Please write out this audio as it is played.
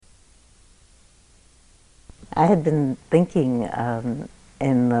I had been thinking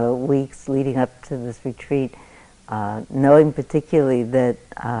in the weeks leading up to this retreat, knowing particularly that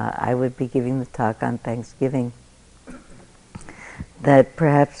I would be giving the talk on Thanksgiving, that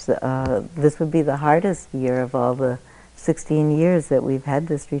perhaps this would be the hardest year of all the 16 years that we've had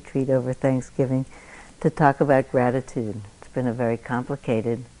this retreat over Thanksgiving to talk about gratitude. It's been a very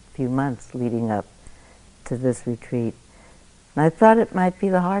complicated few months leading up to this retreat. And I thought it might be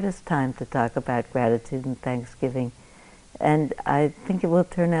the hardest time to talk about gratitude and Thanksgiving. And I think it will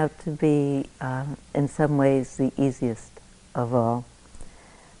turn out to be, in some ways, the easiest of all.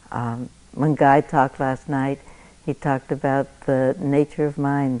 When Guy talked last night, he talked about the nature of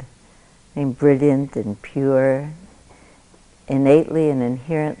mind, being brilliant and pure, innately and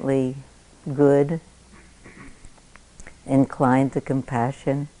inherently good, inclined to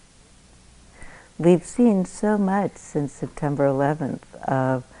compassion. We've seen so much since September 11th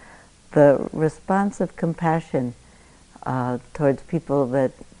of the response of compassion towards people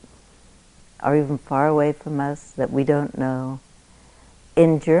that are even far away from us, that we don't know.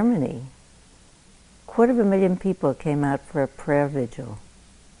 In Germany, 250,000 people came out for a prayer vigil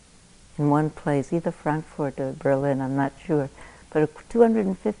in one place, either Frankfurt or Berlin, I'm not sure, but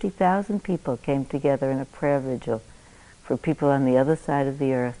 250,000 people came together in a prayer vigil for people on the other side of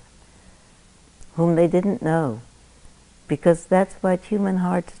the earth whom they didn't know, because that's what human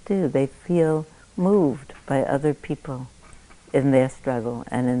hearts do. They feel moved by other people in their struggle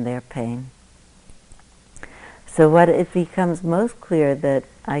and in their pain. So what it becomes most clear that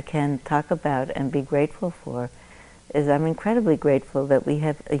I can talk about and be grateful for is I'm incredibly grateful that we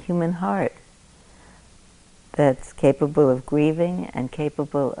have a human heart that's capable of grieving and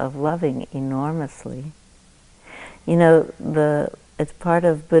capable of loving enormously. You know, it's part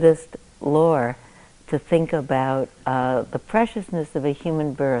of Buddhist lore to think about the preciousness of a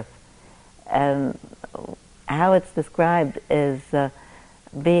human birth, and how it's described as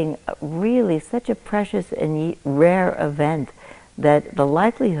being really such a precious and rare event that the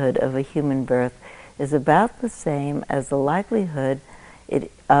likelihood of a human birth is about the same as the likelihood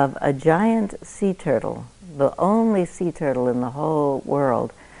of a giant sea turtle, the only sea turtle in the whole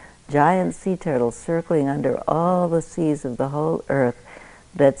world, giant sea turtle circling under all the seas of the whole earth,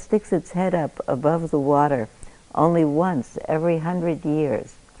 that sticks its head up above the water only once every 100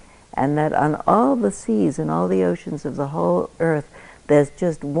 years, and that on all the seas and all the oceans of the whole earth there's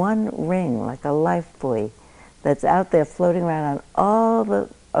just one ring, like a life buoy, that's out there floating around on all the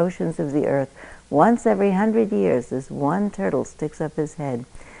oceans of the earth. Once every 100 years this one turtle sticks up his head,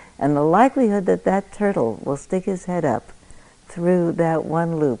 and the likelihood that that turtle will stick his head up through that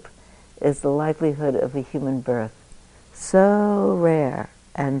one loop is the likelihood of a human birth. So rare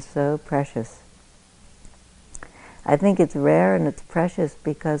and so precious. I think it's rare and it's precious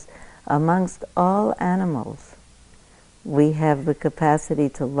because amongst all animals, we have the capacity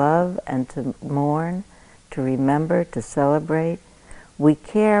to love and to mourn, to remember, to celebrate. We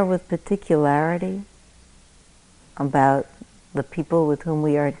care with particularity about the people with whom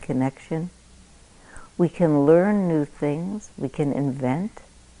we are in connection. We can learn new things, we can invent,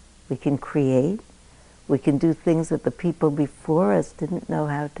 we can create, we can do things that the people before us didn't know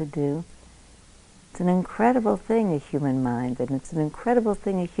how to do. It's an incredible thing, a human mind, and it's an incredible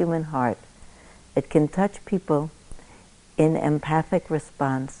thing, a human heart. It can touch people in empathic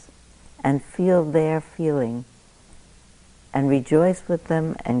response and feel their feeling and rejoice with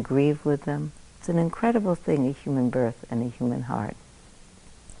them and grieve with them. It's an incredible thing, a human birth and a human heart.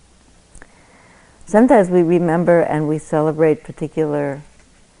 Sometimes we remember and we celebrate particular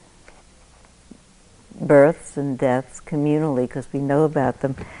births and deaths communally because we know about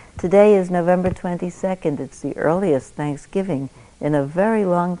them. Today is November 22nd. It's the earliest Thanksgiving in a very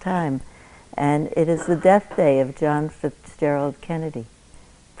long time, and it is the death day of John Fitzgerald Kennedy.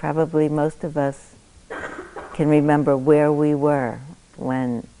 Probably most of us can remember where we were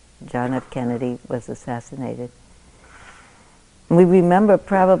when John F. Kennedy was assassinated. We remember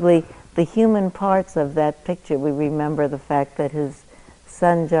probably the human parts of that picture. We remember the fact that his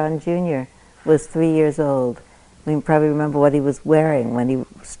son, John Jr., was 3 years old. We probably remember what he was wearing when he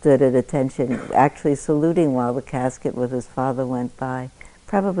stood at attention, actually saluting while the casket with his father went by.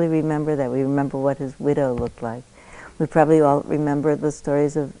 Probably remember that. We remember what his widow looked like. We probably all remember the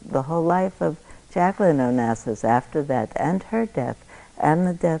stories of the whole life of Jacqueline Onassis after that, and her death, and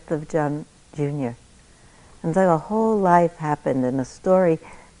the death of John Jr. And so a whole life happened in a story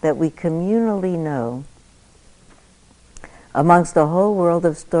that we communally know, amongst a whole world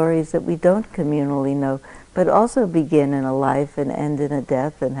of stories that we don't communally know, but also begin in a life and end in a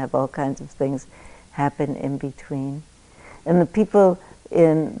death and have all kinds of things happen in between. And the people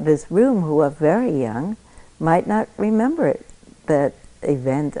in this room who are very young might not remember that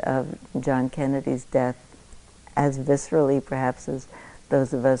event of John Kennedy's death as viscerally, perhaps, as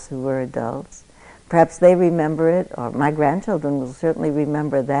those of us who were adults. Perhaps they remember it, or my grandchildren will certainly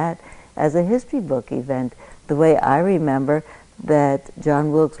remember that as a history book event, the way I remember that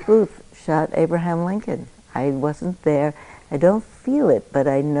John Wilkes Booth shot Abraham Lincoln. I wasn't there. I don't feel it, but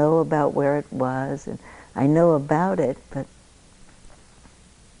I know about where it was, and I know about it.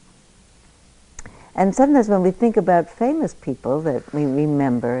 And sometimes when we think about famous people that we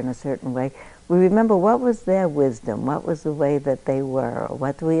remember in a certain way, we remember what was their wisdom, what was the way that they were, or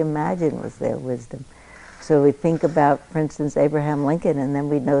what do we imagine was their wisdom. So we think about, for instance, Abraham Lincoln, and then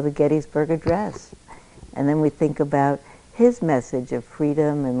we know the Gettysburg Address. And then we think about his message of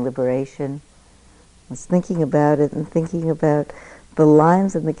freedom and liberation. I was thinking about it and thinking about the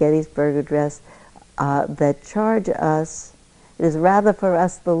lines in the Gettysburg Address that charge us, it is rather for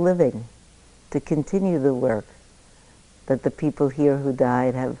us the living to continue the work that the people here who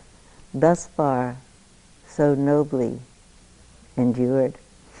died have thus far so nobly endured.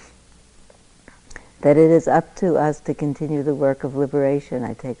 That it is up to us to continue the work of liberation,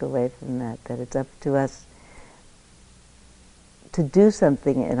 I take away from that. That it's up to us to do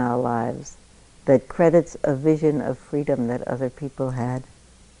something in our lives that credits a vision of freedom that other people had.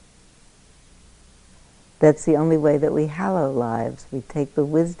 That's the only way that we hallow lives. We take the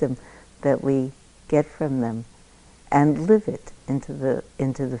wisdom that we get from them and live it into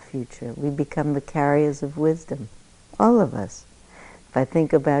the future. We become the carriers of wisdom, all of us. If I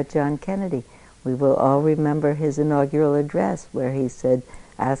think about John Kennedy, we will all remember his inaugural address where he said,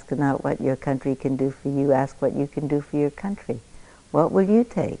 "Ask not what your country can do for you, ask what you can do for your country." What will you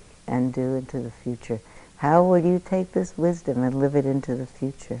take and do into the future? How will you take this wisdom and live it into the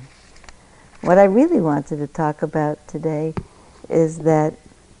future? What I really wanted to talk about today is that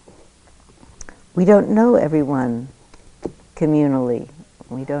we don't know everyone communally.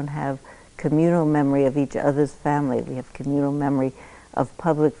 We don't have communal memory of each other's family. We have communal memory of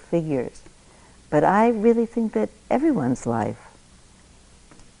public figures. But I really think that everyone's life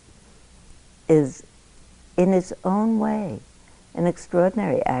is, in its own way, an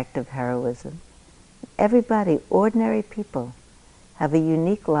extraordinary act of heroism. Everybody, ordinary people, have a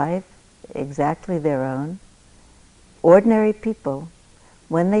unique life, exactly their own. Ordinary people,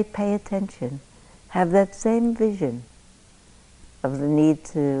 when they pay attention, have that same vision of the need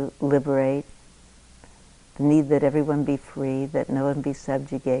to liberate, the need that everyone be free, that no one be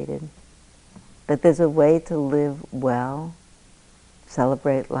subjugated, that there's a way to live well,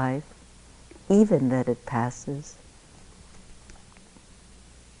 celebrate life, even that it passes.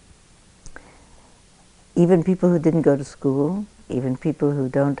 Even people who didn't go to school, even people who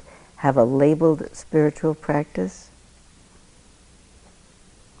don't have a labeled spiritual practice.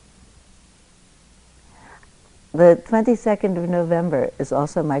 The 22nd of November is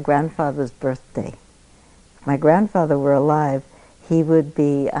also my grandfather's birthday. If my grandfather were alive, he would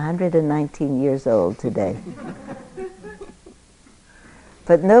be 119 years old today.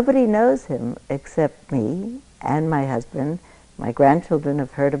 But nobody knows him except me and my husband. My grandchildren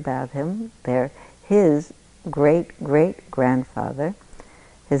have heard about him. They're his great-great-grandfather.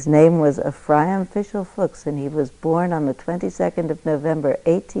 His name was Ephraim Fischel Fuchs, and he was born on the 22nd of November,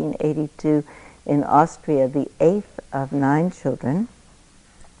 1882, in Austria, the 8th of 9 children.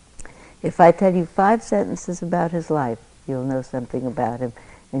 If I tell you 5 sentences about his life, you'll know something about him,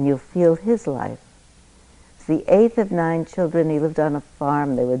 and you'll feel his life. It's the 8th of 9 children. He lived on a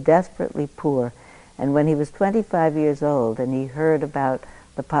farm. They were desperately poor. And when he was 25 years old, and he heard about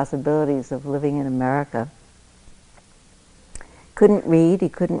the possibilities of living in America, couldn't read, he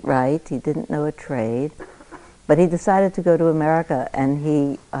couldn't write, he didn't know a trade, but he decided to go to America, and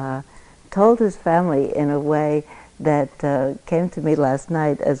he told his family in a way that came to me last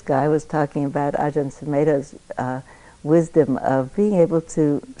night as Guy was talking about Ajahn Sumedho's wisdom of being able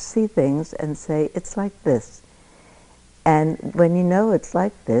to see things and say, it's like this. And when you know it's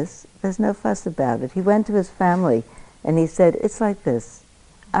like this, there's no fuss about it. He went to his family and he said, it's like this.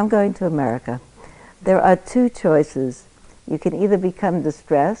 I'm going to America. There are 2 choices. You can either become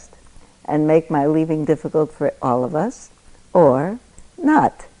distressed and make my leaving difficult for all of us, or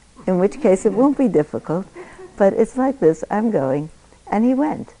not, in which case it won't be difficult. But it's like this, I'm going. And he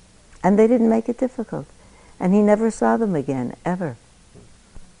went. And they didn't make it difficult. And he never saw them again, ever.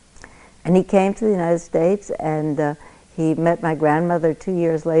 And he came to the United States, and he met my grandmother 2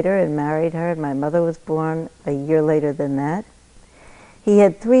 years later and married her, and my mother was born a year later than that. He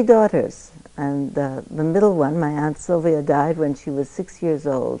had 3 daughters, and the middle one, my Aunt Sylvia, died when she was 6 years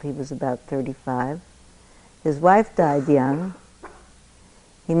old. He was about 35. His wife died young.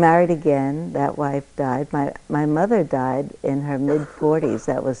 He married again. That wife died. My mother died in her mid-40s.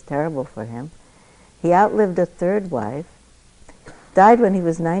 That was terrible for him. He outlived a third wife. Died when he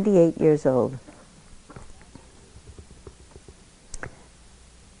was 98 years old.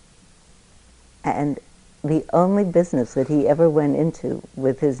 And the only business that he ever went into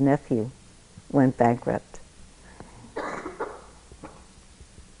with his nephew went bankrupt.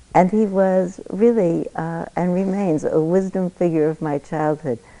 And he was really, and remains, a wisdom figure of my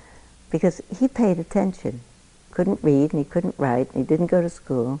childhood, because he paid attention. Couldn't read, and he couldn't write, and he didn't go to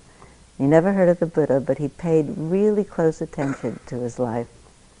school. He never heard of the Buddha, but he paid really close attention to his life.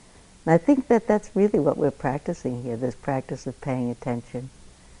 And I think that that's really what we're practicing here, this practice of paying attention.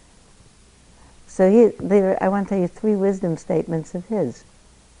 So I want to tell you 3 wisdom statements of his.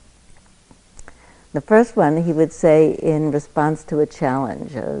 The first one he would say in response to a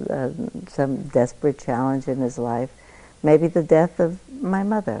challenge, some desperate challenge in his life, maybe the death of my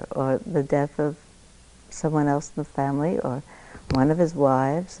mother, or the death of someone else in the family, or one of his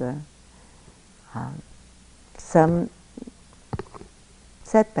wives, or some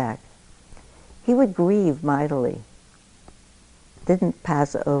setback. He would grieve mightily. Didn't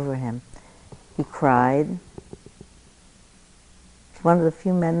pass over him. He cried. He's one of the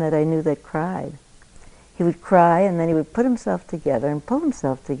few men that I knew that cried. He would cry, and then he would put himself together and pull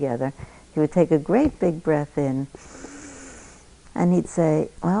himself together. He would take a great big breath in, and he'd say,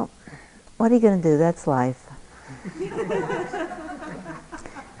 well, what are you going to do? That's life.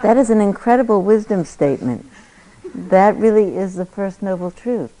 That is an incredible wisdom statement. That really is the first noble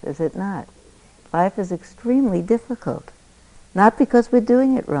truth, is it not? Life is extremely difficult. Not because we're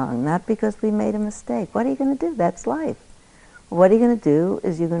doing it wrong, not because we made a mistake. What are you going to do? That's life. What are you going to do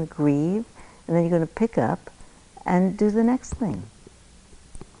is you're going to grieve, and then you're going to pick up and do the next thing.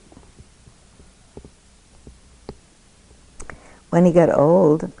 When he got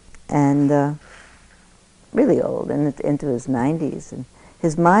old, and really old, and into his 90s, and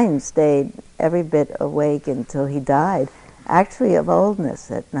his mind stayed every bit awake until he died, actually of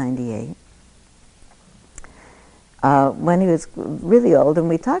oldness at 98. When he was really old, and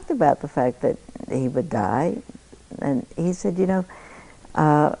we talked about the fact that he would die, and he said, you know,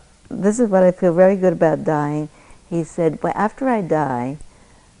 this is what I feel very good about dying. He said, well, after I die,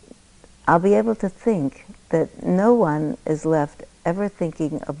 I'll be able to think that no one is left ever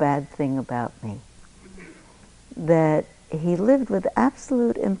thinking a bad thing about me. That he lived with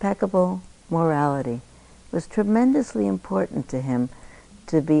absolute impeccable morality. It was tremendously important to him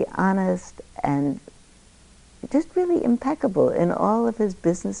to be honest and just really impeccable in all of his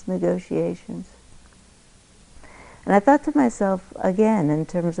business negotiations. And I thought to myself, again, in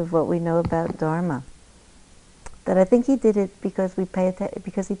terms of what we know about Dharma, that I think he did it because he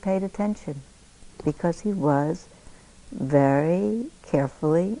paid attention, because he was very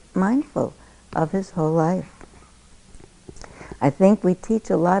carefully mindful of his whole life. I think we teach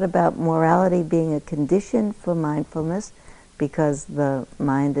a lot about morality being a condition for mindfulness, because the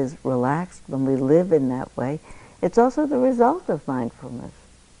mind is relaxed when we live in that way. It's also the result of mindfulness,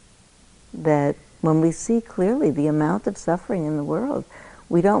 that when we see clearly the amount of suffering in the world,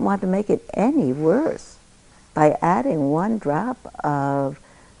 we don't want to make it any worse by adding one drop of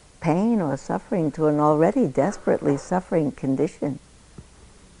pain or suffering to an already desperately suffering condition.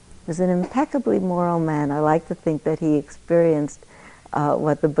 He was an impeccably moral man. I like to think that he experienced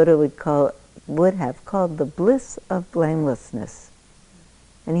what the Buddha would have called the bliss of blamelessness.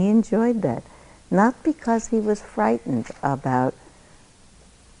 And he enjoyed that, not because he was frightened about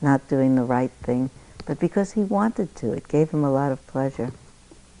not doing the right thing, but because he wanted to. It gave him a lot of pleasure.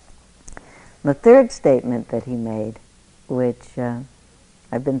 The third statement that he made, which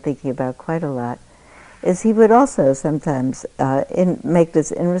I've been thinking about quite a lot, is he would also sometimes make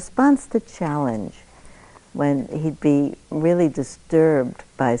this in response to challenge, when he'd be really disturbed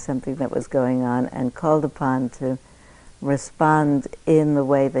by something that was going on and called upon to respond in the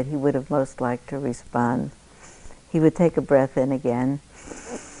way that he would have most liked to respond. He would take a breath in again,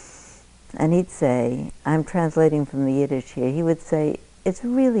 and he'd say, I'm translating from the Yiddish here, he would say, it's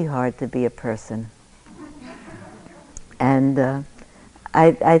really hard to be a person. And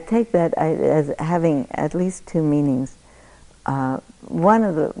I take that as having at least 2 meanings. One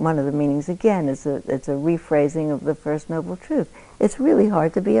of the meanings, again, it's a rephrasing of the First Noble Truth. It's really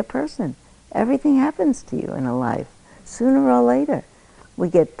hard to be a person. Everything happens to you in a life, sooner or later. We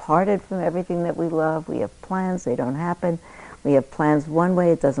get parted from everything that we love. We have plans, they don't happen. We have plans one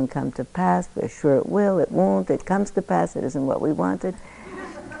way, it doesn't come to pass. We're sure it will, it won't, it comes to pass, it isn't what we wanted.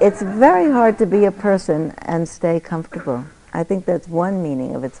 It's very hard to be a person and stay comfortable. I think that's one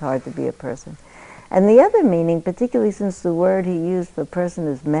meaning of it's hard to be a person. And the other meaning, particularly since the word he used for person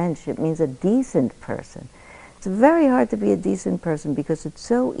is mensch, it means a decent person. It's very hard to be a decent person because it's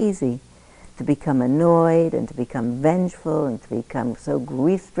so easy to become annoyed and to become vengeful and to become so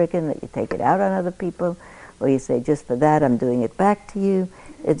grief-stricken that you take it out on other people, or you say, just for that, I'm doing it back to you.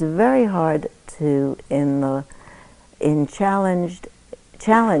 It's very hard to, challenged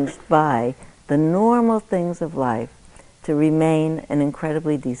by the normal things of life, to remain an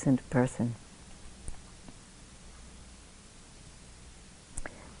incredibly decent person.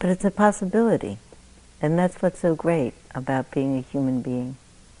 But it's a possibility, and that's what's so great about being a human being.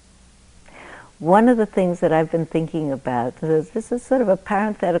 One of the things that I've been thinking about, this is sort of a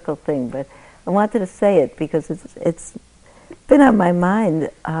parenthetical thing, but I wanted to say it because it's been on my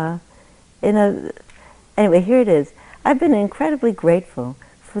mind. Anyway, here it is. I've been incredibly grateful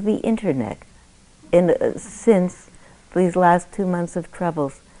for the internet since these last 2 months of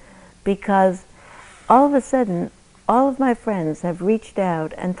troubles, because all of a sudden, all of my friends have reached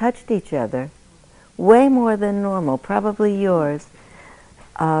out and touched each other way more than normal, probably yours,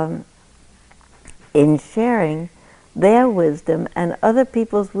 in sharing their wisdom and other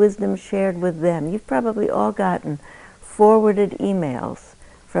people's wisdom shared with them. You've probably all gotten forwarded emails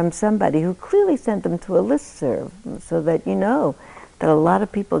from somebody who clearly sent them to a listserv, so that you know that a lot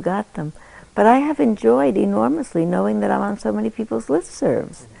of people got them. But I have enjoyed enormously knowing that I'm on so many people's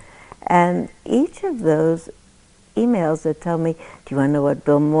listservs. And each of those emails that tell me, do you want to know what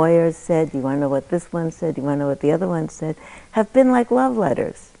Bill Moyer said? Do you want to know what this one said? Do you want to know what the other one said? Have been like love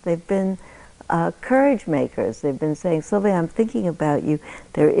letters. They've been courage makers. They've been saying, Sylvia, I'm thinking about you.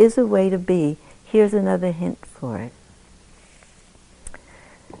 There is a way to be. Here's another hint for it.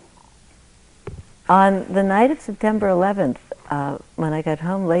 On the night of September 11th, when I got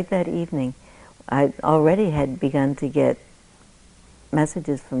home late that evening, I already had begun to get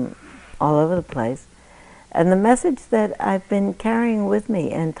messages from all over the place. And the message that I've been carrying with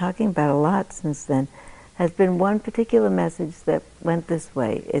me and talking about a lot since then has been one particular message that went this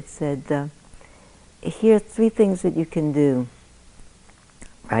way. It said, here are 3 things that you can do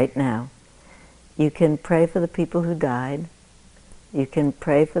right now. You can pray for the people who died. You can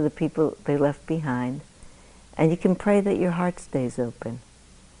pray for the people they left behind. And you can pray that your heart stays open.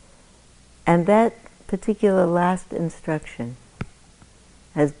 And that particular last instruction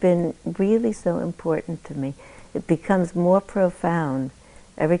has been really so important to me. It becomes more profound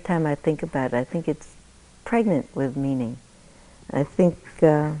every time I think about it. I think it's pregnant with meaning. I think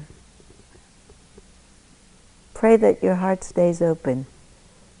pray that your heart stays open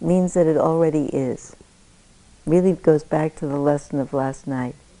means that it already is. Really goes back to the lesson of last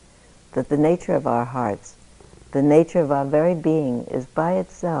night, that the nature of our hearts, the nature of our very being is by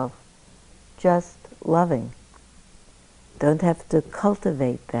itself just loving. Don't have to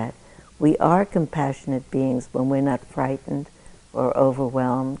cultivate that. We are compassionate beings when we're not frightened or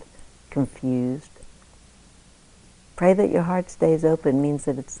overwhelmed, confused. Pray that your heart stays open means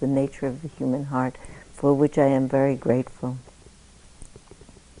that it's the nature of the human heart, for which I am very grateful.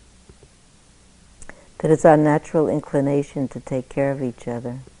 That it's our natural inclination to take care of each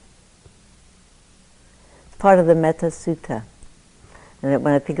other. It's part of the Metta Sutta. And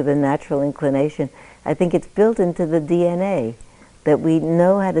when I think of the natural inclination, I think it's built into the DNA that we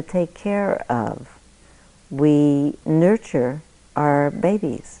know how to take care of. We nurture our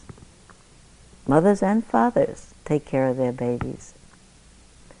babies. Mothers and fathers take care of their babies.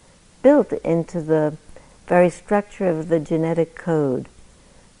 Built into the very structure of the genetic code.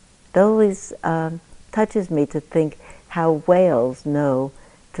 It always touches me to think how whales know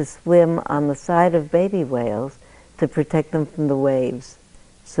to swim on the side of baby whales to protect them from the waves,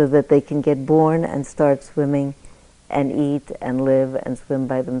 so that they can get born and start swimming and eat and live and swim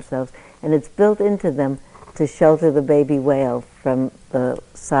by themselves. And it's built into them to shelter the baby whale from the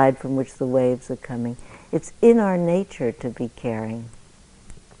side from which the waves are coming. It's in our nature to be caring.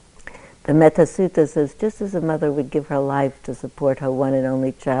 The Metta Sutta says, just as a mother would give her life to support her one and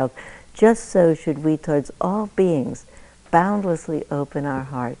only child, just so should we towards all beings boundlessly open our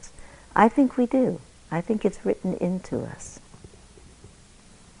hearts. I think we do. I think it's written into us.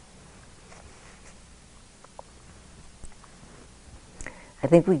 I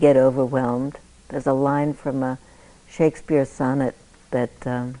think we get overwhelmed. There's a line from a Shakespeare sonnet that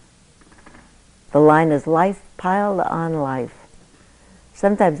the line is life piled on life.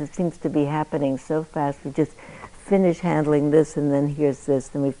 Sometimes it seems to be happening so fast. We just finish handling this and then here's this,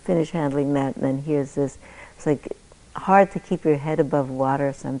 then we finish handling that and then here's this. It's like hard to keep your head above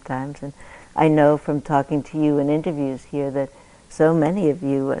water sometimes. And I know from talking to you in interviews here that so many of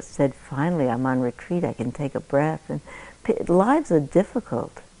you said, finally I'm on retreat, I can take a breath. And lives are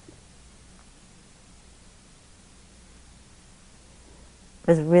difficult.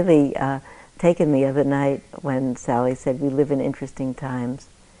 was really taken the other night when Sally said we live in interesting times,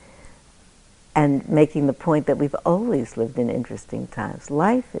 and making the point that we've always lived in interesting times.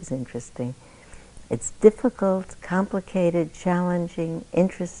 Life is interesting. It's difficult, complicated, challenging,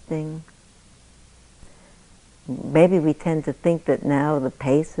 interesting. Maybe we tend to think that now the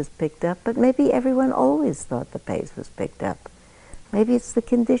pace has picked up, but maybe everyone always thought the pace was picked up. Maybe it's the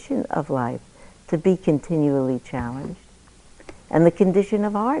condition of life to be continually challenged, and the condition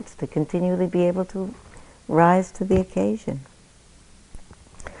of arts to continually be able to rise to the occasion,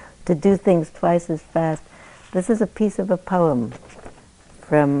 to do things twice as fast. This is a piece of a poem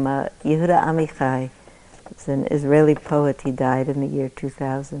from Yehuda Amichai. It's an Israeli poet. He died in the year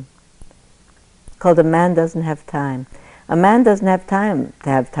 2000. It's called A Man Doesn't Have Time. A man doesn't have time to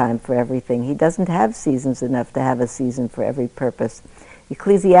have time for everything. He doesn't have seasons enough to have a season for every purpose.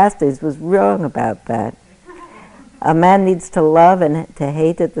 Ecclesiastes was wrong about that. A man needs to love and to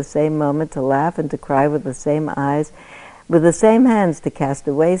hate at the same moment, to laugh and to cry with the same eyes, with the same hands to cast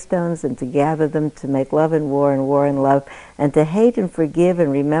away stones and to gather them, to make love and war and love, and to hate and forgive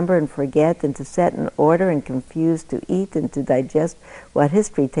and remember and forget, and to set in order and confuse, to eat and to digest what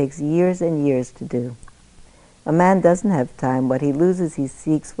history takes years and years to do. A man doesn't have time. What he loses, he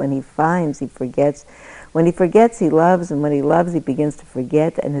seeks. When he finds, he forgets. When he forgets, he loves, and when he loves, he begins to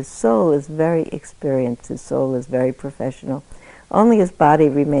forget, and his soul is very experienced. His soul is very professional. Only his body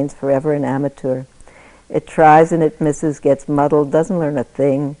remains forever an amateur. It tries and it misses, gets muddled, doesn't learn a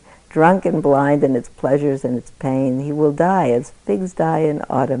thing, drunk and blind in its pleasures and its pain. He will die as figs die in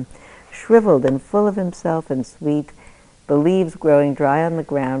autumn, shriveled and full of himself and sweet, the leaves growing dry on the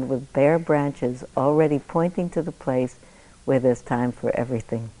ground with bare branches already pointing to the place where there's time for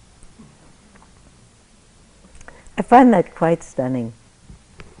everything. I find that quite stunning.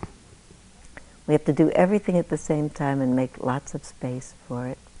 We have to do everything at the same time and make lots of space for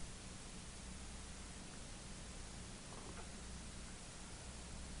it.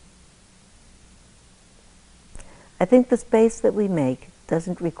 I think the space that we make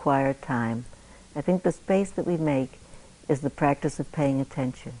doesn't require time. I think the space that we make is the practice of paying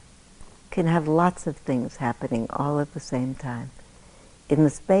attention. Can have lots of things happening all at the same time. In the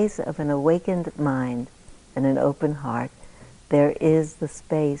space of an awakened mind and an open heart, there is the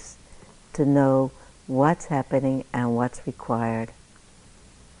space to know what's happening and what's required.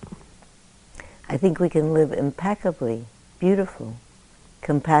 I think we can live impeccably, beautiful,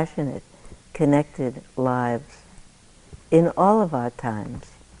 compassionate, connected lives in all of our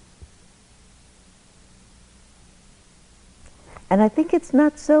times. And I think it's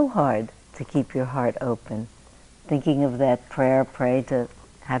not so hard to keep your heart open. Thinking of that prayer, pray to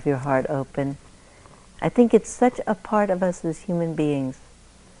have your heart open. I think it's such a part of us as human beings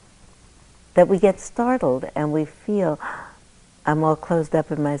that we get startled and we feel, I'm all closed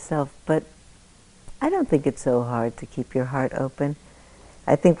up in myself, but I don't think it's so hard to keep your heart open.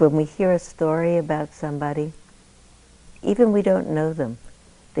 I think when we hear a story about somebody, even we don't know them,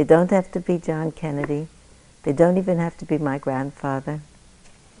 they don't have to be John Kennedy, they don't even have to be my grandfather.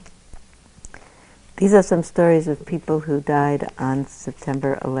 These are some stories of people who died on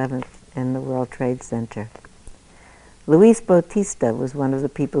September 11th in the World Trade Center. Luis Bautista was one of the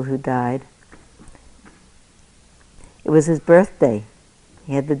people who died. It was his birthday.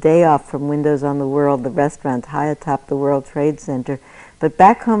 He had the day off from Windows on the World, the restaurant high atop the World Trade Center. But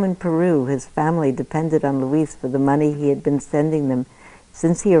back home in Peru, his family depended on Luis for the money he had been sending them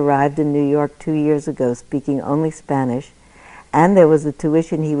since he arrived in New York 2 years ago, speaking only Spanish, and there was the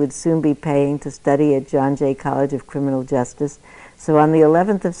tuition he would soon be paying to study at John Jay College of Criminal Justice. So on the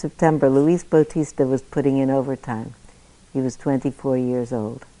 11th of September, Luis Bautista was putting in overtime. He was 24 years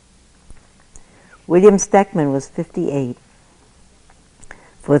old. William Steckman was 58.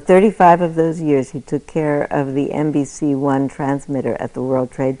 For 35 of those years, he took care of the NBC One transmitter at the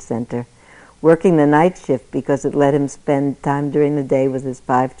World Trade Center, working the night shift because it let him spend time during the day with his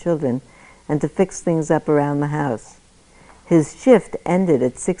 5 children and to fix things up around the house. His shift ended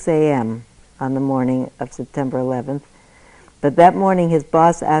at 6 a.m. on the morning of September 11th, but that morning his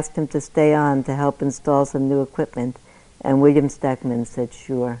boss asked him to stay on to help install some new equipment, and William Steckman said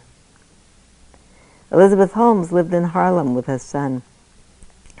sure. Elizabeth Holmes lived in Harlem with her son,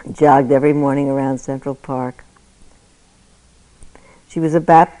 jogged every morning around Central Park. She was a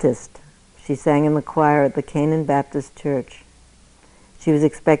Baptist. She sang in the choir at the Canaan Baptist Church. She was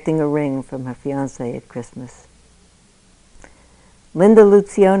expecting a ring from her fiancé at Christmas. Linda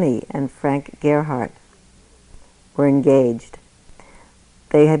Lucioni and Frank Gerhardt were engaged.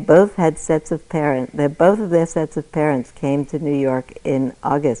 They had both had sets of parents. Both of their sets of parents came to New York in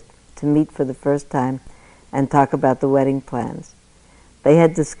August to meet for the first time and talk about the wedding plans. They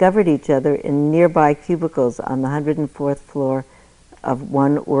had discovered each other in nearby cubicles on the 104th floor of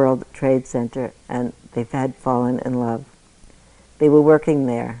One World Trade Center, and they had fallen in love. They were working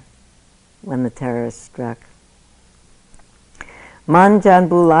there when the terrorists struck. Manjan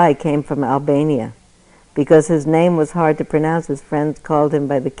Bulai came from Albania. Because his name was hard to pronounce, his friends called him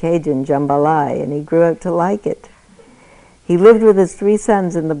by the Cajun Jambalai, and he grew up to like it. He lived with his 3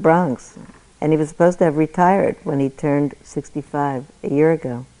 sons in the Bronx, and he was supposed to have retired when he turned 65 a year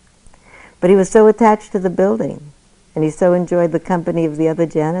ago. But he was so attached to the building, and he so enjoyed the company of the other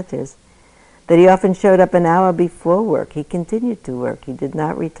janitors, that he often showed up an hour before work. He continued to work. He did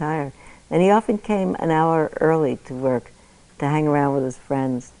not retire. And he often came an hour early to work to hang around with his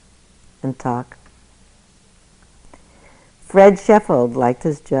friends and talk. Fred Sheffield liked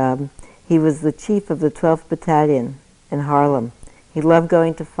his job. He was the chief of the 12th Battalion in Harlem. He loved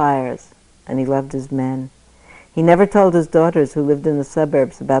going to fires, and he loved his men. He never told his daughters, who lived in the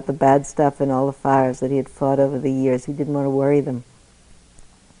suburbs, about the bad stuff and all the fires that he had fought over the years. He didn't want to worry them.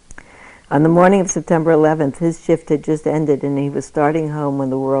 On the morning of September 11th, his shift had just ended, and he was starting home when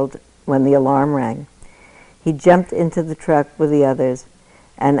the alarm rang. He jumped into the truck with the others,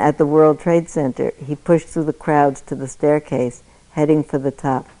 and at the World Trade Center, he pushed through the crowds to the staircase, heading for the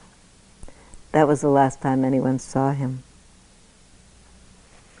top. That was the last time anyone saw him.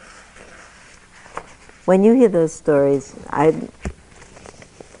 When you hear those stories,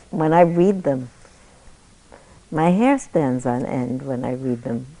 when I read them, my hair stands on end when I read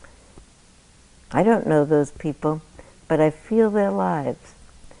them. I don't know those people, but I feel their lives,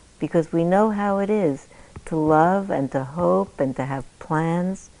 because we know how it is to love and to hope and to have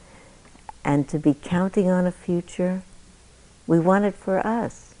plans and to be counting on a future. We want it for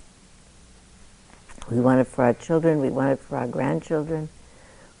us. We want it for our children. We want it for our grandchildren.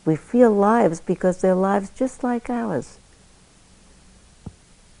 We feel lives because they're lives just like ours.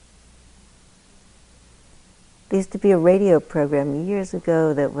 There used to be a radio program years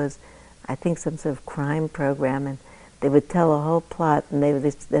ago that was, I think, some sort of crime program, and they would tell a whole plot, and they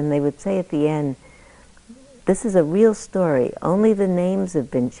would say at the end, "This is a real story. Only the names have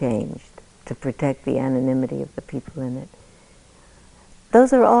been changed to protect the anonymity of the people in it."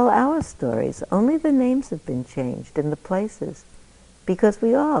 Those are all our stories. Only the names have been changed and the places, because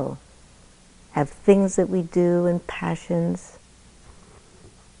we all have things that we do and passions.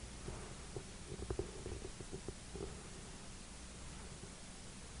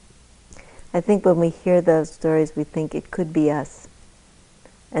 I think when we hear those stories, we think it could be us.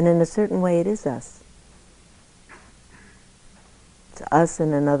 And in a certain way, it is us. It's us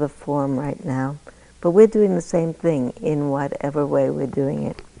in another form right now. But we're doing the same thing in whatever way we're doing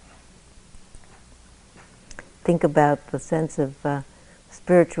it. Think about the sense of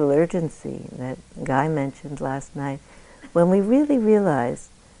spiritual urgency that Guy mentioned last night. When we really realize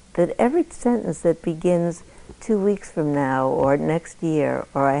that every sentence that begins 2 weeks from now or next year,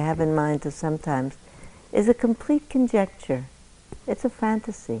 or I have in mind to sometimes, is a complete conjecture. It's a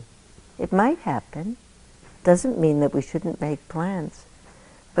fantasy. It might happen. Doesn't mean that we shouldn't make plans.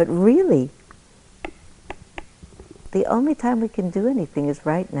 But really, the only time we can do anything is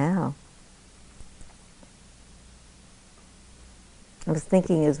right now. I was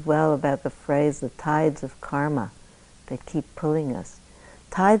thinking as well about the phrase, the tides of karma that keep pulling us.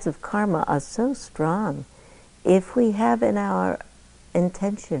 Tides of karma are so strong. If we have in our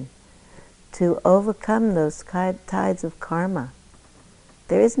intention to overcome those tides of karma,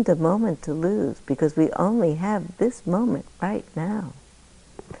 there isn't a moment to lose, because we only have this moment right now.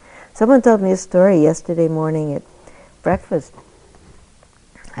 Someone told me a story yesterday morning at breakfast.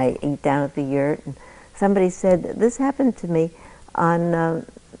 I eat down at the yurt, and somebody said, "This happened to me on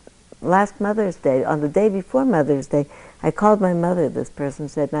last Mother's Day, on the day before Mother's Day. I called my mother," this person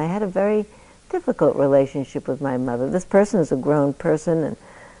said, "and I had a very difficult relationship with my mother. This person is a grown person, and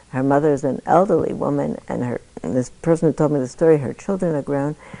her mother is an elderly woman, and this person who told me the story, her children are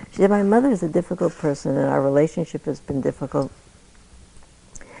grown. She said, my mother is a difficult person, and our relationship has been difficult.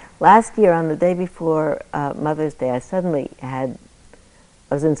 Last year, on the day before Mother's Day, I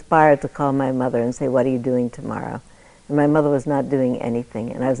was inspired to call my mother and say, what are you doing tomorrow? And my mother was not doing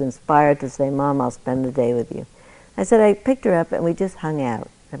anything, and I was inspired to say, Mom, I'll spend the day with you. I said, I picked her up, and we just hung out.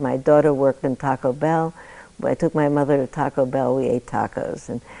 And my daughter worked in Taco Bell. I took my mother to Taco Bell. We ate tacos.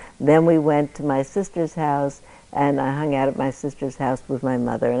 And then we went to my sister's house, and I hung out at my sister's house with my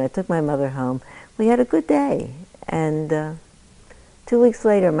mother. And I took my mother home. We had a good day. And 2 weeks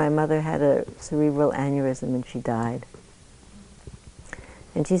later, my mother had a cerebral aneurysm, and she died.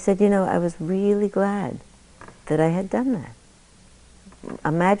 And she said, I was really glad that I had done that.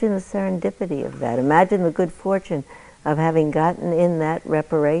 Imagine the serendipity of that. Imagine the good fortune of having gotten in that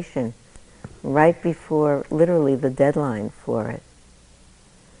reparation right before literally the deadline for it.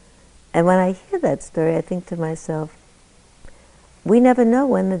 And when I hear that story, I think to myself, we never know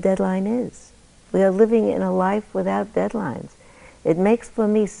when the deadline is. We are living in a life without deadlines. It makes for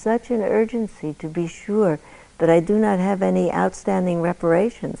me such an urgency to be sure that I do not have any outstanding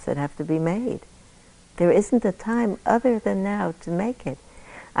reparations that have to be made. There isn't a time other than now to make it.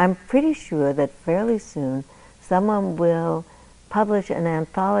 I'm pretty sure that fairly soon someone will publish an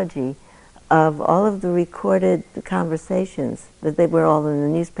anthology of all of the recorded conversations that they were all in the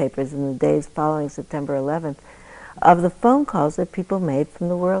newspapers in the days following September 11th, of the phone calls that people made from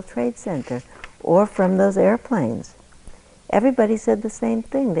the World Trade Center or from those airplanes. Everybody said the same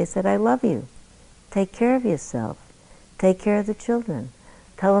thing. They said, I love you. Take care of yourself. Take care of the children.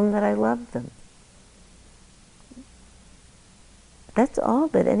 Tell them that I love them. That's all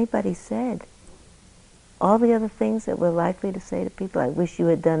that anybody said. All the other things that we're likely to say to people, I wish you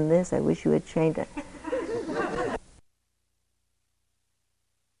had done this, I wish you had changed it.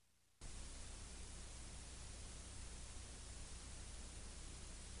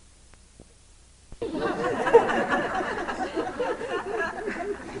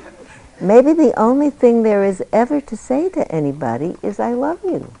 Maybe the only thing there is ever to say to anybody is, I love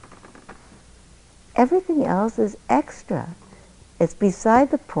you. Everything else is extra. It's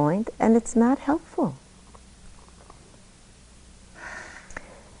beside the point, and it's not helpful.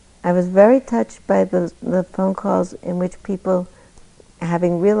 I was very touched by the phone calls in which people,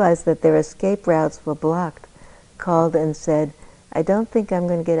 having realized that their escape routes were blocked, called and said, I don't think I'm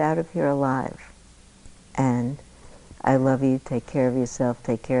going to get out of here alive. And I love you, take care of yourself,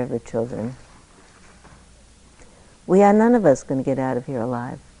 take care of the children. We are none of us going to get out of here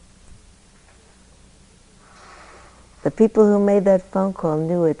alive. The people who made that phone call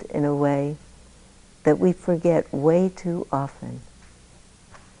knew it in a way that we forget way too often.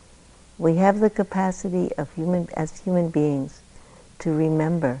 We have the capacity of as human beings to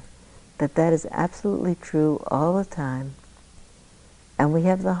remember that that is absolutely true all the time, and we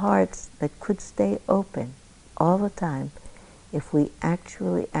have the hearts that could stay open all the time if we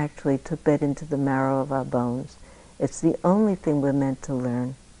actually took that into the marrow of our bones. It's the only thing we're meant to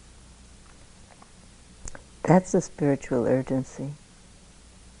learn. That's the spiritual urgency.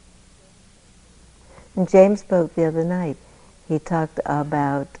 And James spoke the other night. He talked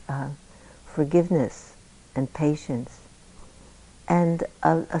about forgiveness and patience and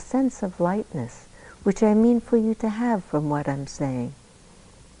a sense of lightness, which I mean for you to have from what I'm saying.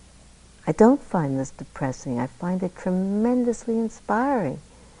 I don't find this depressing. I find it tremendously inspiring.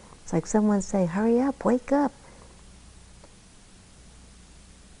 It's like someone saying, hurry up, wake up.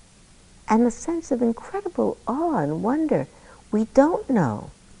 And a sense of incredible awe and wonder. We don't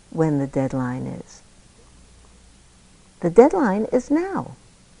know when the deadline is. The deadline is now,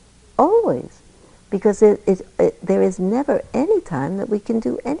 always, because there is never any time that we can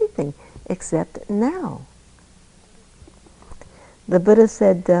do anything except now. The Buddha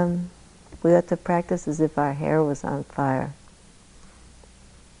said we ought to practice as if our hair was on fire.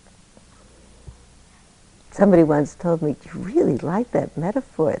 Somebody once told me, you really like that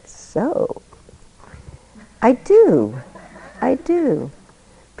metaphor, it's so. I do.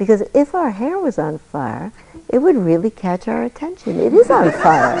 Because if our hair was on fire, it would really catch our attention. It is on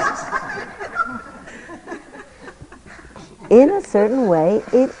fire. In a certain way,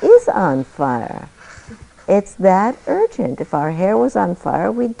 it is on fire. It's that urgent. If our hair was on fire,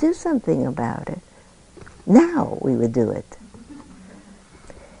 we'd do something about it. Now we would do it.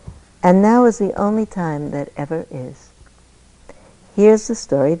 And now is the only time that ever is. Here's the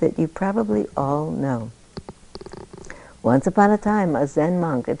story that you probably all know. Once upon a time, a Zen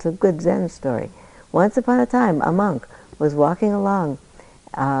monk, it's a good Zen story. Once upon a time, a monk was walking along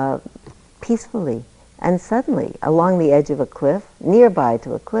peacefully, and suddenly, along the edge of a cliff, nearby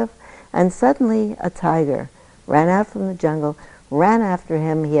to a cliff, and suddenly a tiger ran out from the jungle, ran after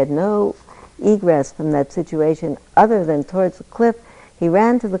him. He had no egress from that situation other than towards the cliff. He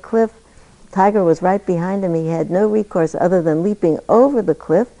ran to the cliff. Tiger was right behind him. He had no recourse other than leaping over the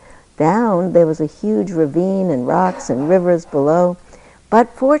cliff. Down, there was a huge ravine and rocks and rivers below. But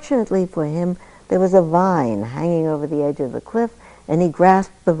fortunately for him, there was a vine hanging over the edge of the cliff, and he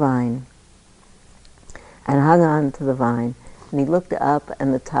grasped the vine and hung on to the vine. And he looked up,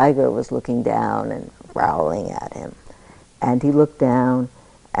 and the tiger was looking down and growling at him. And he looked down,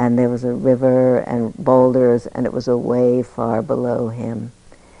 and there was a river and boulders, and it was way far below him.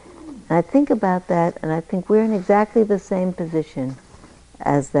 And I think about that, and I think we're in exactly the same position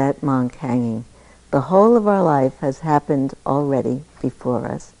as that monk hanging. The whole of our life has happened already before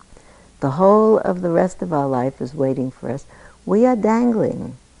us. The whole of the rest of our life is waiting for us. We are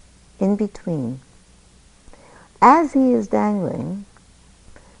dangling in between. As he is dangling,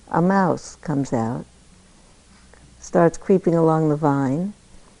 a mouse comes out, starts creeping along the vine,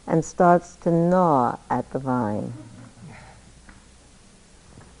 and starts to gnaw at the vine.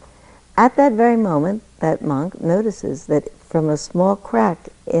 At that very moment, that monk notices that from a small crack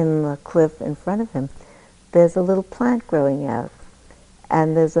in the cliff in front of him, there's a little plant growing out,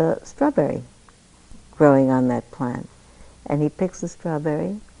 and there's a strawberry growing on that plant. And he picks the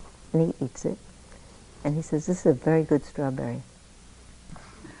strawberry, and he eats it, and he says, "This is a very good strawberry."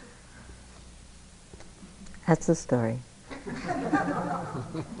 That's the story.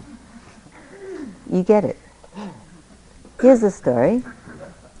 You get it. Here's the story.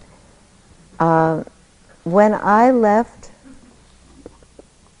 When I left,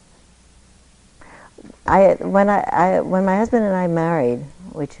 when my husband and I married,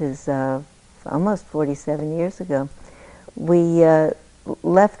 which is almost 47 years ago, we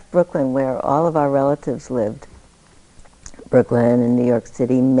left Brooklyn, where all of our relatives lived. Brooklyn and New York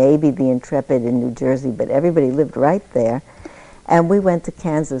City, maybe the Intrepid in New Jersey, but everybody lived right there. And we went to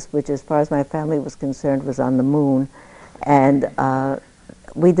Kansas, which, as far as my family was concerned, was on the moon. And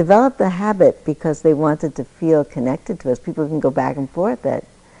we developed the habit because they wanted to feel connected to us. People didn't go back and forth, that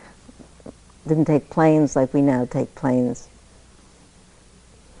didn't take planes like we now take planes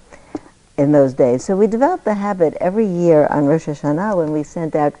in those days. So we developed the habit every year on Rosh Hashanah, when we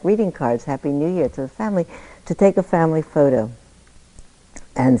sent out greeting cards, Happy New Year, to the family, to take a family photo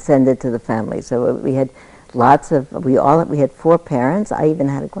and send it to the family. So we had we had 4 parents. I even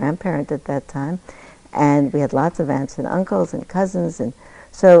had a grandparent at that time. And we had lots of aunts and uncles and cousins. And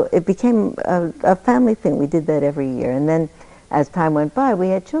so it became a family thing. We did that every year. And then as time went by, we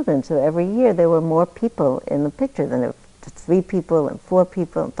had children. So every year there were more people in the picture. Then there were 3 people and 4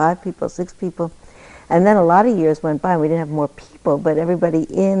 people and 5 people, 6 people. And then a lot of years went by and we didn't have more people, but everybody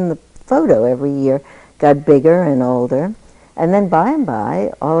in the photo every year got bigger and older. And then by and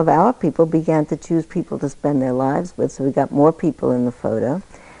by, all of our people began to choose people to spend their lives with, so we got more people in the photo.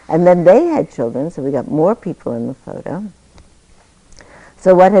 And then they had children, so we got more people in the photo.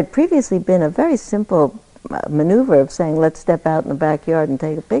 So what had previously been a very simple maneuver of saying, let's step out in the backyard and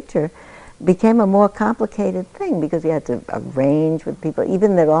take a picture, became a more complicated thing, because you had to arrange with people,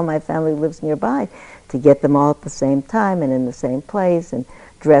 even that all my family lives nearby, to get them all at the same time and in the same place and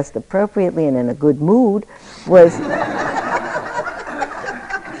dressed appropriately and in a good mood was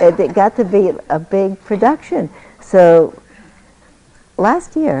it got to be a big production. So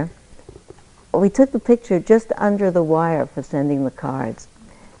last year we took the picture just under the wire for sending the cards,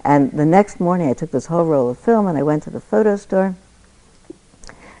 and the next morning I took this whole roll of film and I went to the photo store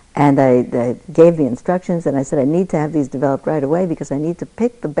and I gave the instructions, and I said, I need to have these developed right away because I need to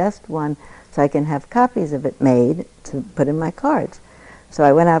pick the best one so I can have copies of it made to put in my cards. So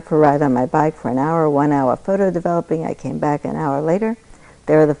I went out for a ride on my bike for an hour, 1 hour photo developing. I came back an hour later.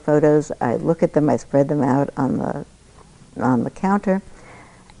 There are the photos. I look at them. I spread them out on the counter.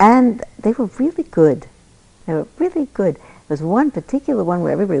 And they were really good. They were really good. There was one particular one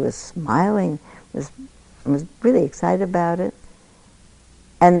where everybody was smiling, was really excited about it.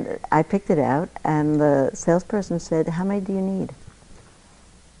 And I picked it out, and the salesperson said, "How many do you need?"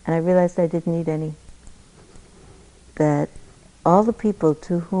 And I realized I didn't need any. That all the people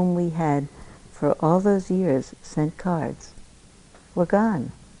to whom we had, for all those years, sent cards were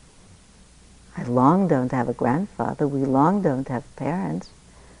gone. I long don't have a grandfather. We long don't have parents.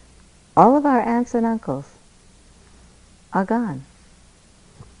 All of our aunts and uncles are gone.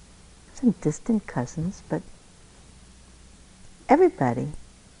 Some distant cousins, but everybody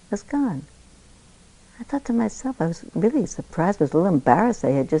was gone. I thought to myself, I was really surprised. I was a little embarrassed.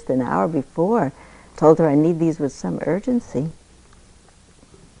 I had just an hour before told her I need these with some urgency.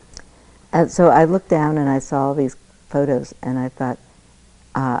 And so I looked down and I saw all these photos, and I thought,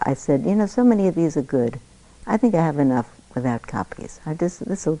 I said, so many of these are good. I think I have enough without copies.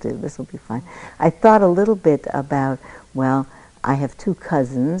 This will do. This will be fine. I thought a little bit about, well, I have 2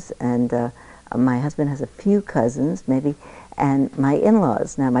 cousins, and my husband has a few cousins, maybe, and my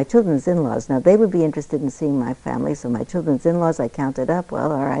in-laws. Now, my children's in-laws. Now, they would be interested in seeing my family, so my children's in-laws, I counted up.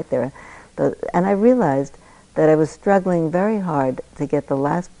 Well, all right, and I realized that I was struggling very hard to get the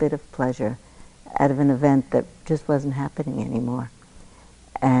last bit of pleasure out of an event that just wasn't happening anymore,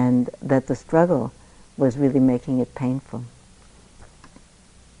 and that the struggle was really making it painful.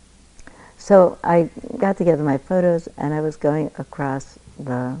 So I got together my photos, and I was going across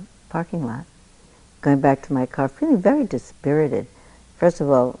the parking lot, going back to my car, feeling very dispirited. First of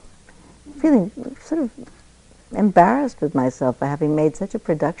all, feeling sort of embarrassed with myself for having made such a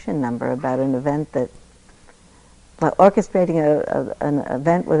production number about an event that, like orchestrating an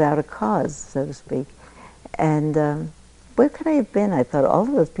event without a cause, so to speak. And where could I have been? I thought all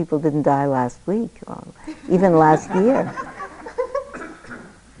of those people didn't die last week, or even last year.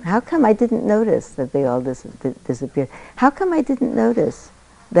 How come I didn't notice that they all disappeared? How come I didn't notice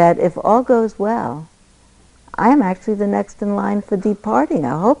that if all goes well, I am actually the next in line for departing?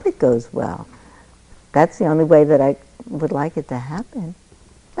 I hope it goes well. That's the only way that I would like it to happen.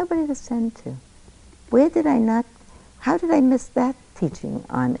 Nobody to send to. Where did I not, how did I miss that teaching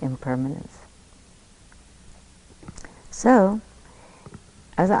on impermanence? So,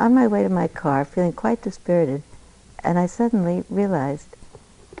 I was on my way to my car, feeling quite dispirited, and I suddenly realized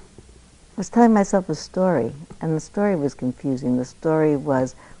I was telling myself a story, and the story was confusing. The story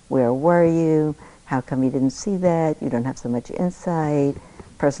was, where were you? How come you didn't see that? You don't have so much insight.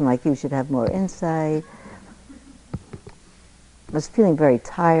 A person like you should have more insight. I was feeling very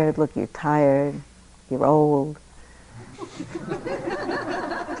tired. Look, you're tired. You're old.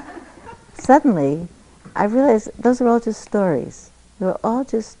 Suddenly, I realized those are all just stories. They were all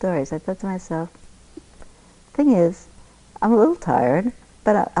just stories. I thought to myself, thing is, I'm a little tired,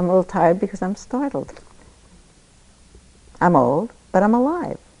 but I'm a little tired because I'm startled. I'm old, but I'm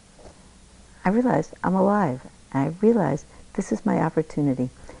alive. I realized I'm alive. And I realized this is my opportunity.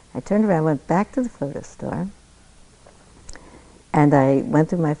 I turned around, went back to the photo store, and I went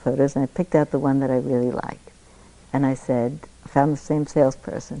through my photos and I picked out the one that I really liked. And I said, I found the same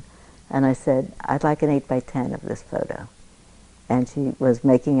salesperson, and I said, I'd like an 8x10 of this photo. And she was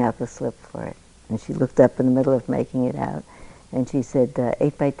making out the slip for it. And she looked up in the middle of making it out, and she said,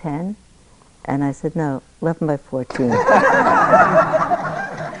 8x10? And I said, no, 11x14.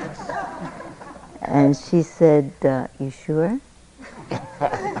 And she said, you sure?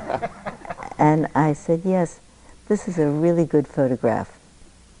 And I said, yes, this is a really good photograph.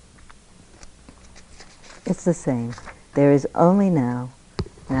 It's the same. There is only now.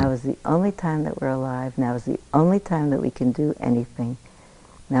 Now is the only time that we're alive. Now is the only time that we can do anything.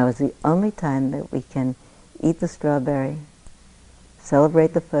 Now is the only time that we can eat the strawberry,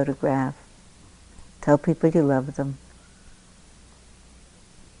 celebrate the photograph, tell people you love them,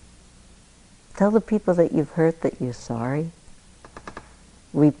 tell the people that you've hurt that you're sorry,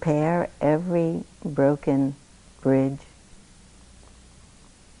 repair every broken bridge.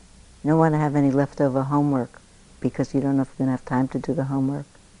 You don't want to have any leftover homework because you don't know if you're going to have time to do the homework.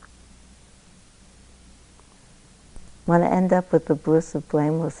 Want to end up with the bliss of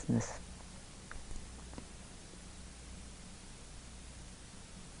blamelessness.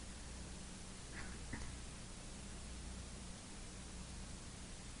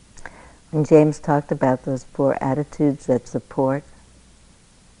 And James talked about those 4 attitudes that support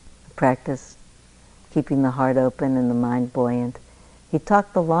the practice, keeping the heart open and the mind buoyant. He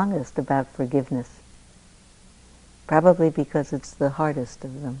talked the longest about forgiveness, probably because it's the hardest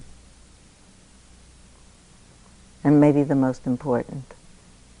of them, and maybe the most important.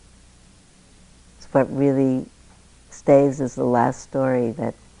 It's what really stays as the last story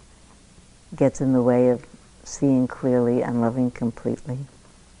that gets in the way of seeing clearly and loving completely.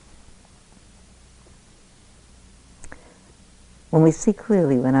 When we see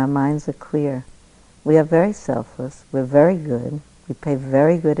clearly, when our minds are clear, we are very selfless, we're very good, we pay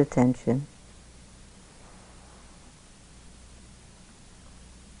very good attention.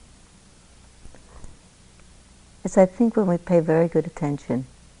 It's, I think, when we pay very good attention,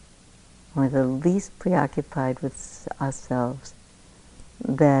 when we're the least preoccupied with ourselves,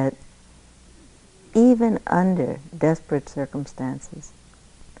 that even under desperate circumstances,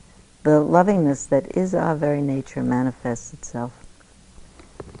 the lovingness that is our very nature manifests itself.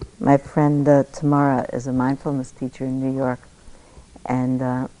 My friend Tamara is a mindfulness teacher in New York, and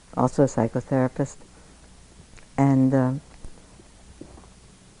also a psychotherapist. And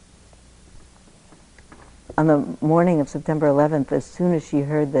on the morning of September 11th, as soon as she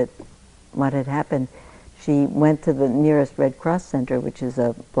heard that what had happened, she went to the nearest Red Cross Center, which is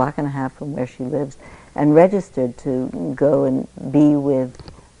a block and a half from where she lives, and registered to go and be with,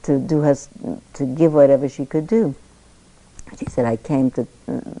 to give whatever she could do. She said, I came to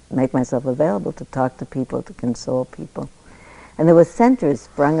make myself available to talk to people, to console people. And there were centers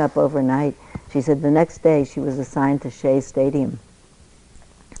sprung up overnight. She said the next day she was assigned to Shea Stadium,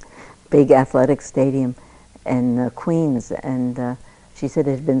 big athletic stadium in Queens, and she said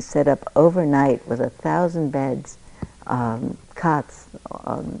it had been set up overnight with 1,000 beds, cots,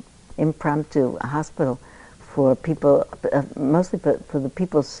 impromptu hospital for people, mostly for the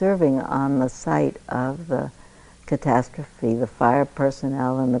people serving on the site of the catastrophe, the fire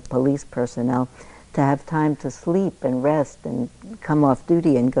personnel and the police personnel, to have time to sleep and rest and come off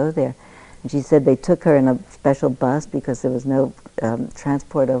duty and go there. And she said they took her in a special bus because there was no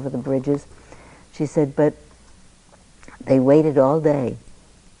transport over the bridges. She said, but they waited all day,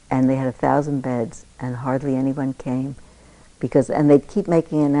 and they had 1,000 beds, and hardly anyone came. And they'd keep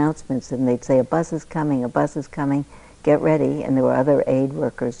making announcements, and they'd say, a bus is coming, get ready, and there were other aid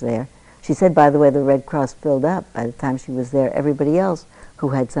workers there. She said, by the way, the Red Cross filled up. By the time she was there, everybody else who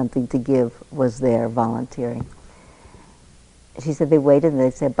had something to give was there volunteering. She said they waited, and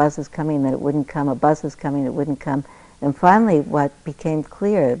they'd say, a bus is coming, and then it wouldn't come, a bus is coming, it wouldn't come. And finally, what became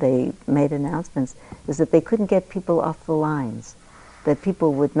clear, they made announcements, is that they couldn't get people off the lines, that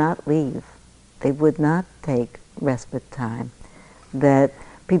people would not leave. They would not take respite time, that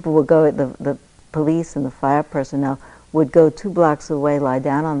people would go, the police and the fire personnel would go 2 blocks away, lie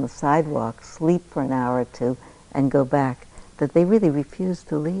down on the sidewalk, sleep for an hour or two, and go back, that they really refused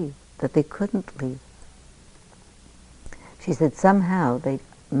to leave, that they couldn't leave. She said somehow they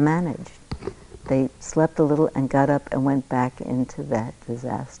managed. They slept a little and got up and went back into that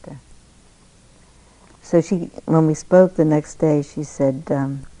disaster. So when we spoke the next day, she said,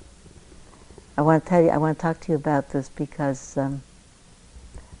 I want to talk to you about this because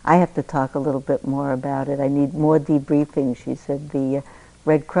I have to talk a little bit more about it. I need more debriefing. She said the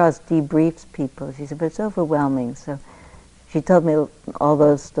Red Cross debriefs people. She said, but it's overwhelming. So she told me all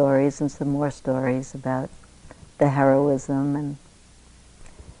those stories and some more stories about the heroism. And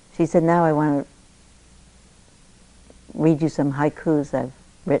she said, now I want to read you some haikus I've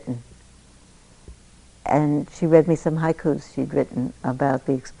written. And she read me some haikus she'd written about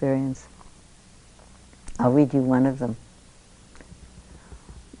the experience. I'll read you one of them.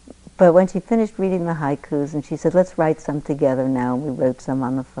 But when she finished reading the haikus, and she said, let's write some together now, and we wrote some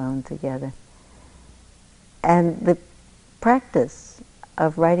on the phone together. And the practice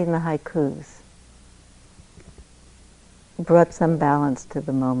of writing the haikus brought some balance to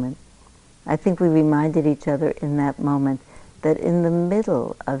the moment. I think we reminded each other in that moment that in the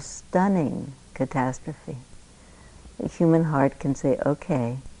middle of stunning catastrophe, the human heart can say,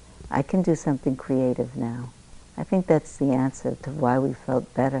 okay, I can do something creative now. I think that's the answer to why we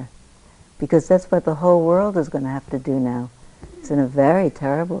felt better. Because that's what the whole world is going to have to do now. It's in a very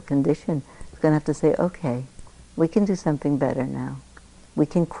terrible condition. It's going to have to say, okay, we can do something better now. We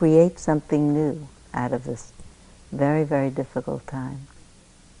can create something new out of this very, very difficult time.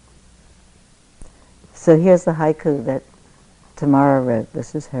 So here's the haiku that Tamara wrote.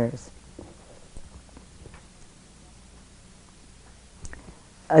 This is hers.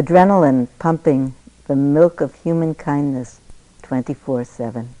 Adrenaline pumping the milk of human kindness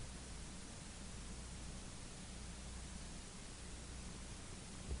 24/7.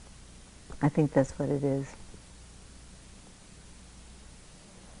 I think that's what it is.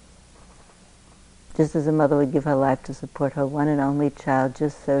 Just as a mother would give her life to support her one and only child,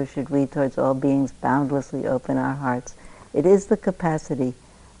 just so should we towards all beings boundlessly open our hearts. It is the capacity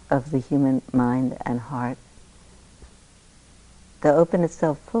of the human mind and heart to open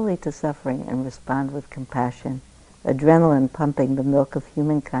itself fully to suffering and respond with compassion. Adrenaline pumping the milk of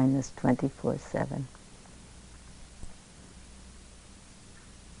human kindness 24/7.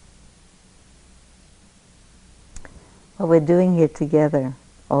 What we're doing here together,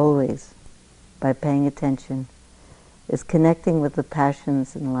 always, by paying attention, is connecting with the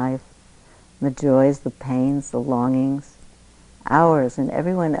passions in life, the joys, the pains, the longings, ours and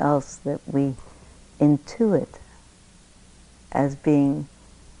everyone else that we intuit as being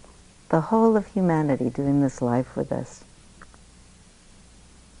the whole of humanity doing this life with us.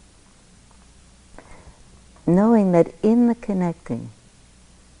 Knowing that in the connecting,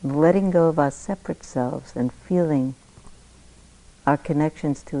 letting go of our separate selves and feeling our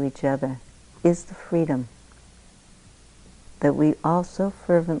connections to each other is the freedom that we all so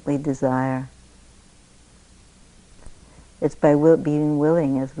fervently desire. It's by being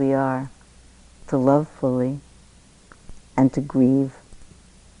willing as we are to love fully and to grieve.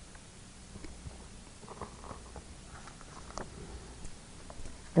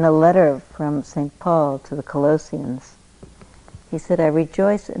 In a letter from St. Paul to the Colossians, he said, I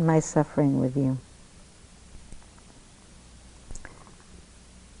rejoice in my suffering with you.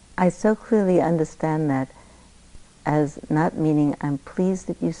 I so clearly understand that as not meaning I'm pleased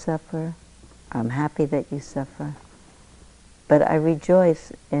that you suffer, I'm happy that you suffer, but I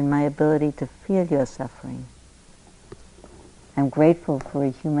rejoice in my ability to feel your suffering. I'm grateful for a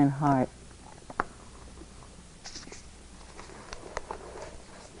human heart.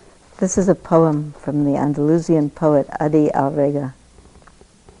 This is a poem from the Andalusian poet Adi Alvega.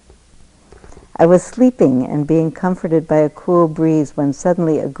 I was sleeping and being comforted by a cool breeze when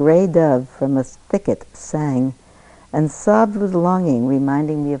suddenly a gray dove from a thicket sang and sobbed with longing,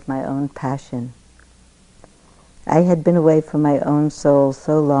 reminding me of my own passion. I had been away from my own soul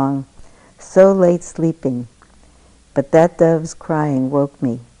so long, so late sleeping, but that dove's crying woke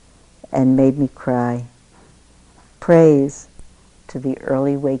me and made me cry. Praise to the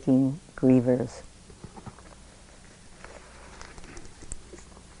early waking grievers.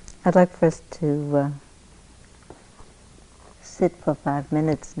 I'd like for us to sit for 5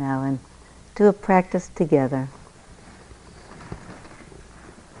 minutes now and do a practice together.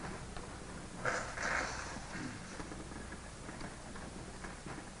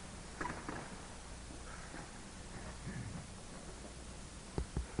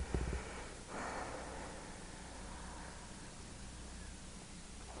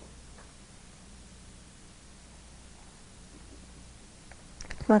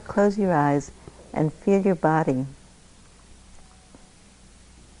 You want to close your eyes and feel your body.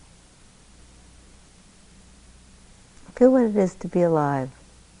 Feel what it is to be alive.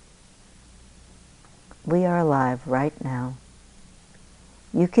 We are alive right now.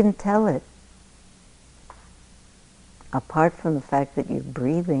 You can tell it, apart from the fact that you're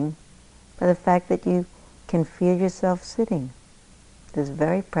breathing, by the fact that you can feel yourself sitting. This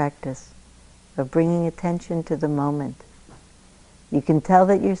very practice of bringing attention to the moment. You can tell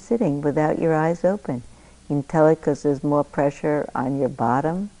that you're sitting without your eyes open. You can tell it because there's more pressure on your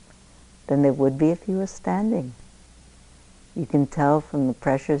bottom than there would be if you were standing. You can tell from the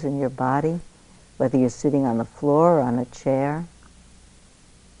pressures in your body, whether you're sitting on the floor or on a chair.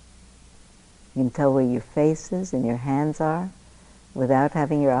 You can tell where your face is and your hands are without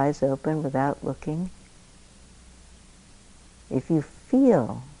having your eyes open, without looking. If you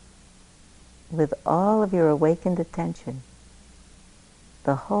feel with all of your awakened attention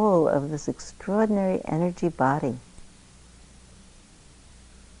the whole of this extraordinary energy body, you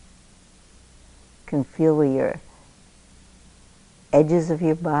can feel where your edges of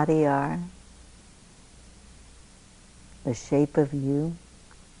your body are, the shape of you.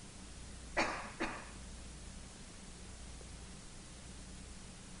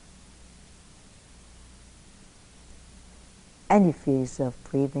 And you feel yourself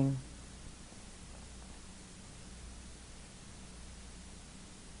breathing.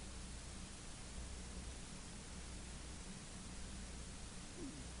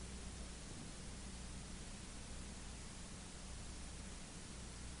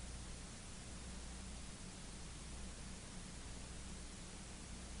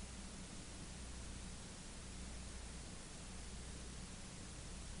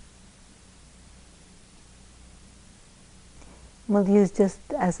 We'll use just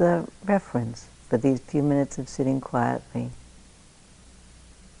as a reference for these few minutes of sitting quietly.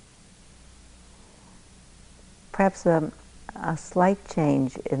 Perhaps a slight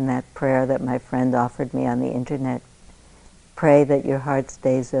change in that prayer that my friend offered me on the internet. Pray that your heart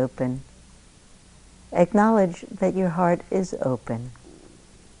stays open. Acknowledge that your heart is open.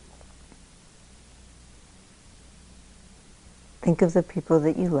 Think of the people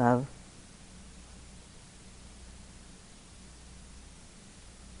that you love.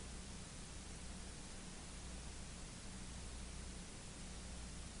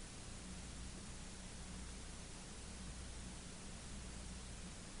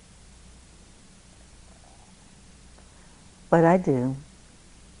 What I do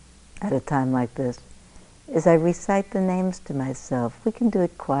at a time like this is I recite the names to myself. We can do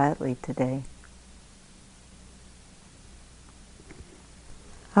it quietly today.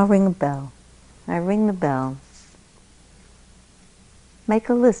 I'll ring a bell. I ring the bell. Make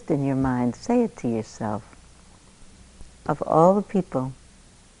a list in your mind. Say it to yourself of all the people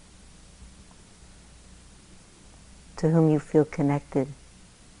to whom you feel connected,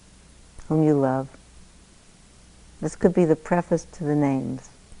 whom you love. This could be the preface to the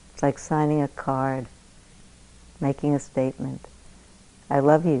names. It's like signing a card, making a statement. I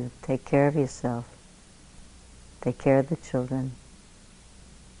love you. Take care of yourself. Take care of the children.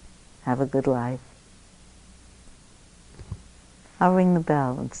 Have a good life. I'll ring the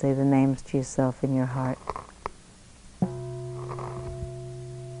bell and say the names to yourself in your heart.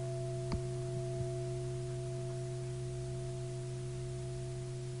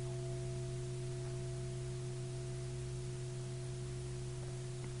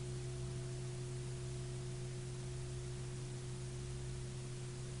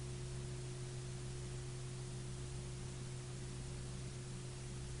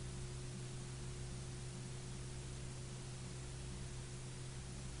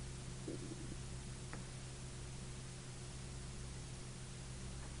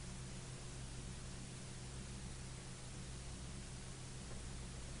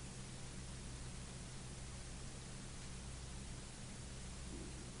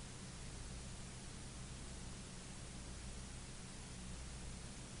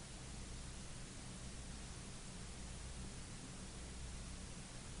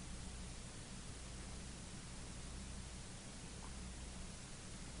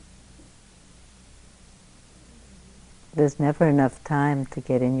 There's never enough time to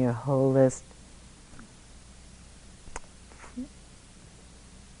get in your whole list.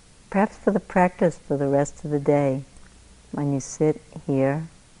 Perhaps for the practice for the rest of the day, when you sit here,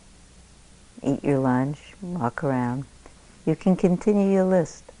 eat your lunch, walk around, you can continue your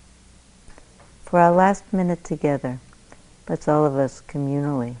list. For our last minute together, let's all of us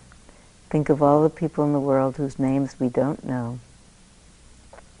communally think of all the people in the world whose names we don't know,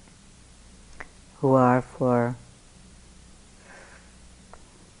 who are, for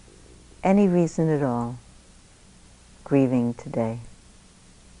any reason at all, grieving today.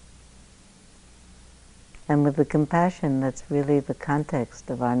 And with the compassion that's really the context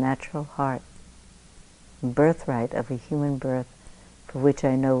of our natural heart, birthright of a human birth, for which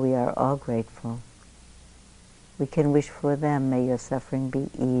I know we are all grateful, we can wish for them, may your suffering be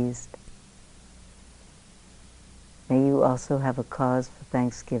eased. May you also have a cause for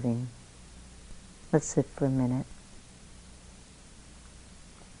thanksgiving. Let's sit for a minute.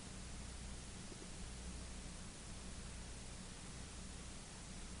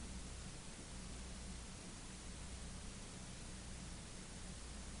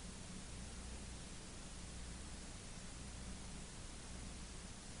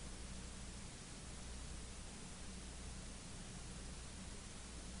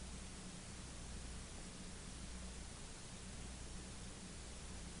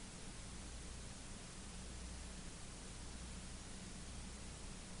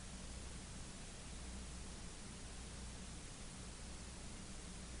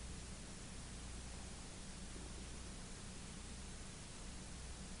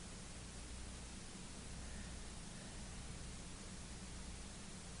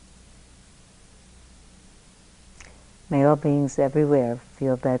 May all beings everywhere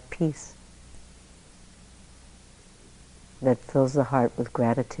feel that peace that fills the heart with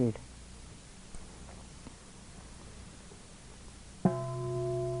gratitude.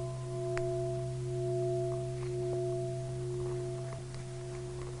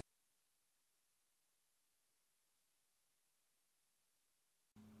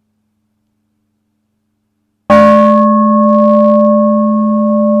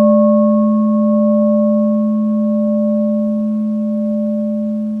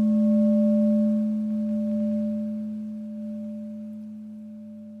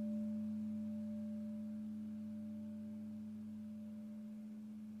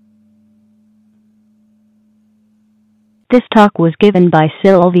 This talk was given by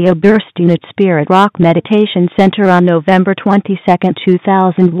Sylvia Boorstein at Spirit Rock Meditation Center on November 22,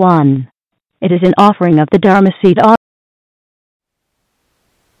 2001. It is an offering of the Dharma Seed.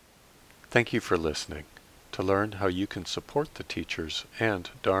 Thank you for listening. To learn how you can support the teachers and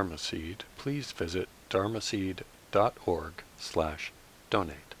Dharma Seed, please visit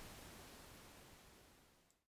dharmaseed.org/donate.